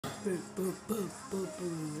Boom, boom, boom, boom,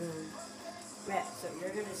 boom. Matt, so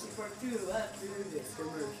you're gonna see part 2 after this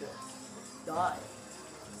commercial. Die.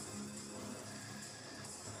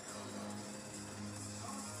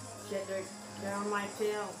 Shit, they're on my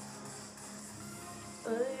tail.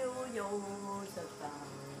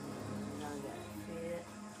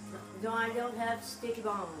 No, I don't have sticky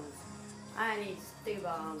bombs. I need sticky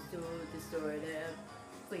bombs to destroy them.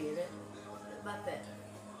 Clean it. About that.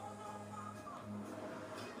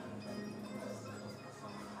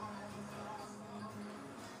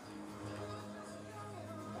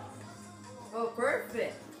 Oh,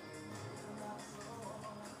 perfect.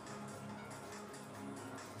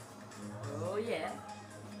 Oh, yeah.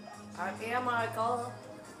 Okay, Michael.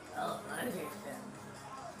 Oh, I hear that.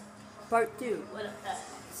 Part 2. What a...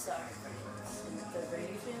 sorry for this.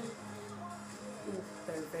 Intervention.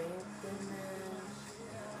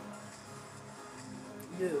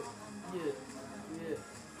 Yeah.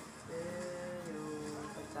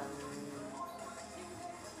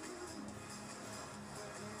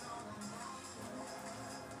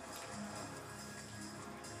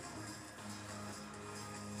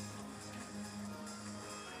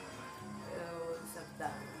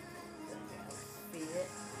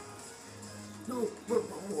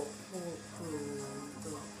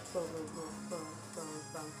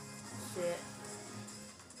 Shit.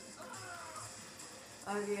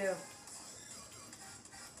 Oh, yeah.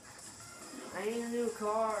 I need a new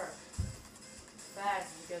car.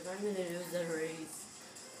 Fast, because I'm gonna lose the race.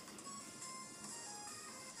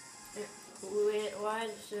 Wait, why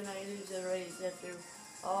should I lose the race after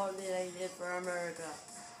all that I did for America?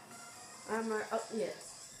 Oh, yeah.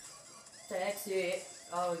 Taxi.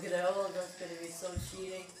 Oh, good old, that's gonna be so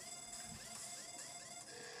cheating.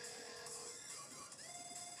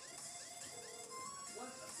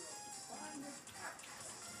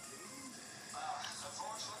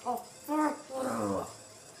 Oh, fuck.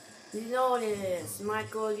 You know this,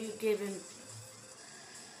 Michael, you giving...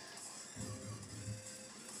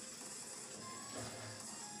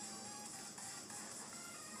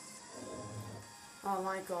 Oh,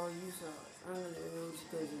 Michael, you suck. I'm gonna lose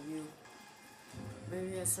because of you.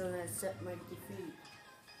 Maybe I should accept my defeat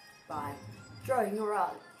by throwing her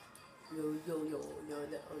out. Yo,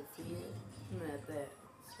 that undefeated. Not bad.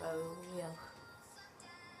 So, yeah.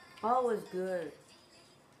 All was good.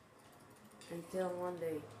 Until one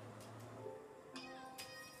day.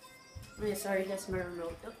 Oh, yeah, sorry, that's my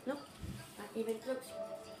remote. Nope, not even close.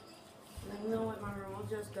 I don't know what my remote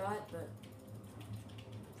just got, but...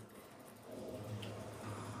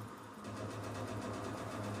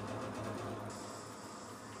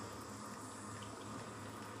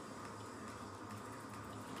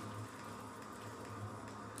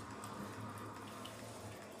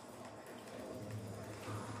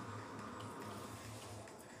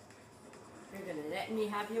 You're gonna let me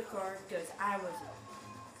have your car, because I was...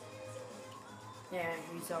 Yeah,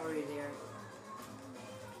 he's already there.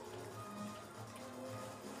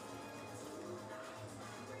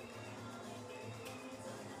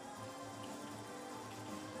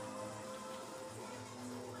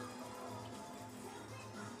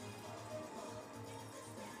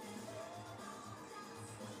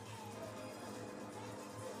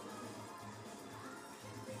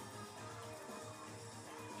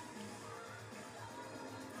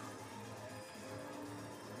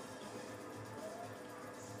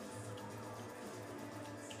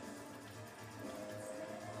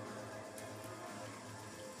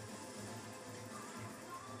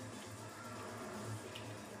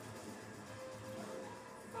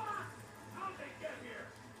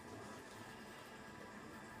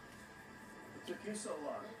 Took you so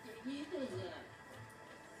long.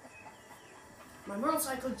 My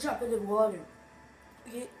motorcycle jumped in the water.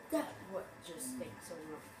 Yeah, that's what just takes so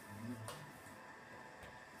long.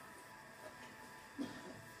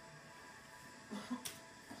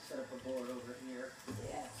 Set up a board over here.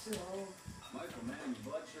 Yeah, so... Michael, man, your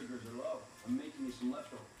blood sugars are low. I'm making you some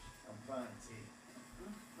leftovers. I'm fine, T.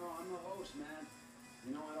 No, I'm the host, man.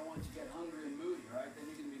 You know, I don't want you to get hungry and moody, all right? Then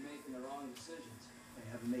you're going to be making the wrong decisions. I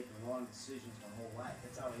have been making wrong decisions my whole life.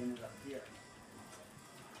 That's how I ended up here.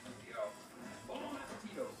 Yo, bon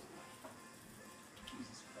appetito.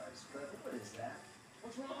 Jesus Christ, Trevor, what is that?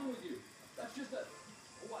 What's wrong with you? That's just a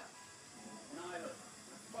what? An island.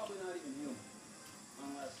 Probably not even human.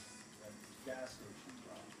 Unless the gas station's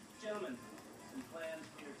wrong. Gentlemen, some plans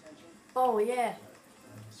for your attention? Oh, yeah.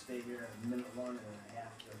 Stay here a minute longer than I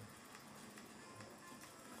have to.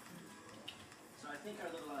 So I think our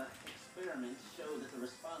little experiments show that the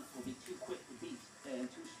response will be too quick to beat and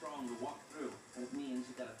too strong to walk through. And it means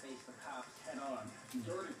you gotta face the cops head on.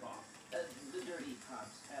 Dirty cops. The dirty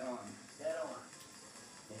cops head on.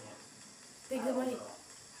 Take the money.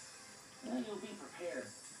 Well, you'll be prepared.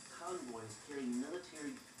 Convoys carry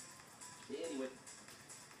military... Anyway.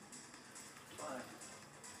 Fine.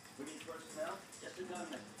 We need personnel? Just a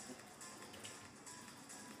gunman.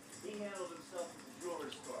 He handled himself at the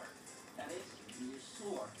jewelry store. That is, he is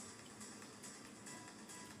sore.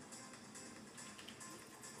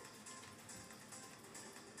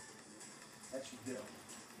 That should do.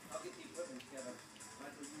 I'll get the equipment together.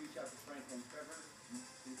 Michael, you reach out to Franklin Trevor.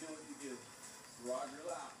 You do what you do. Roger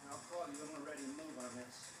out. I'll call you when we're ready to move on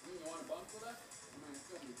this. You want to bunk with us? I mean, it's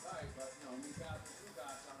going to be tight, but, you know, me guys with you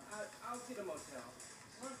guys on. I'll get a motel.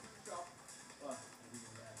 Huh? So, Well, I'll do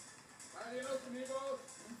that. adios, amigos.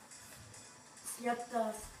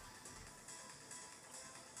 Ciertas.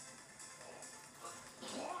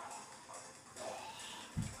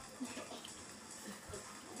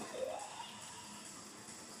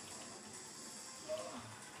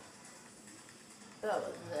 That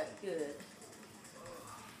wasn't that good.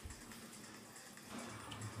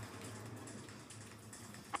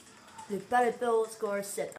 The paleto score set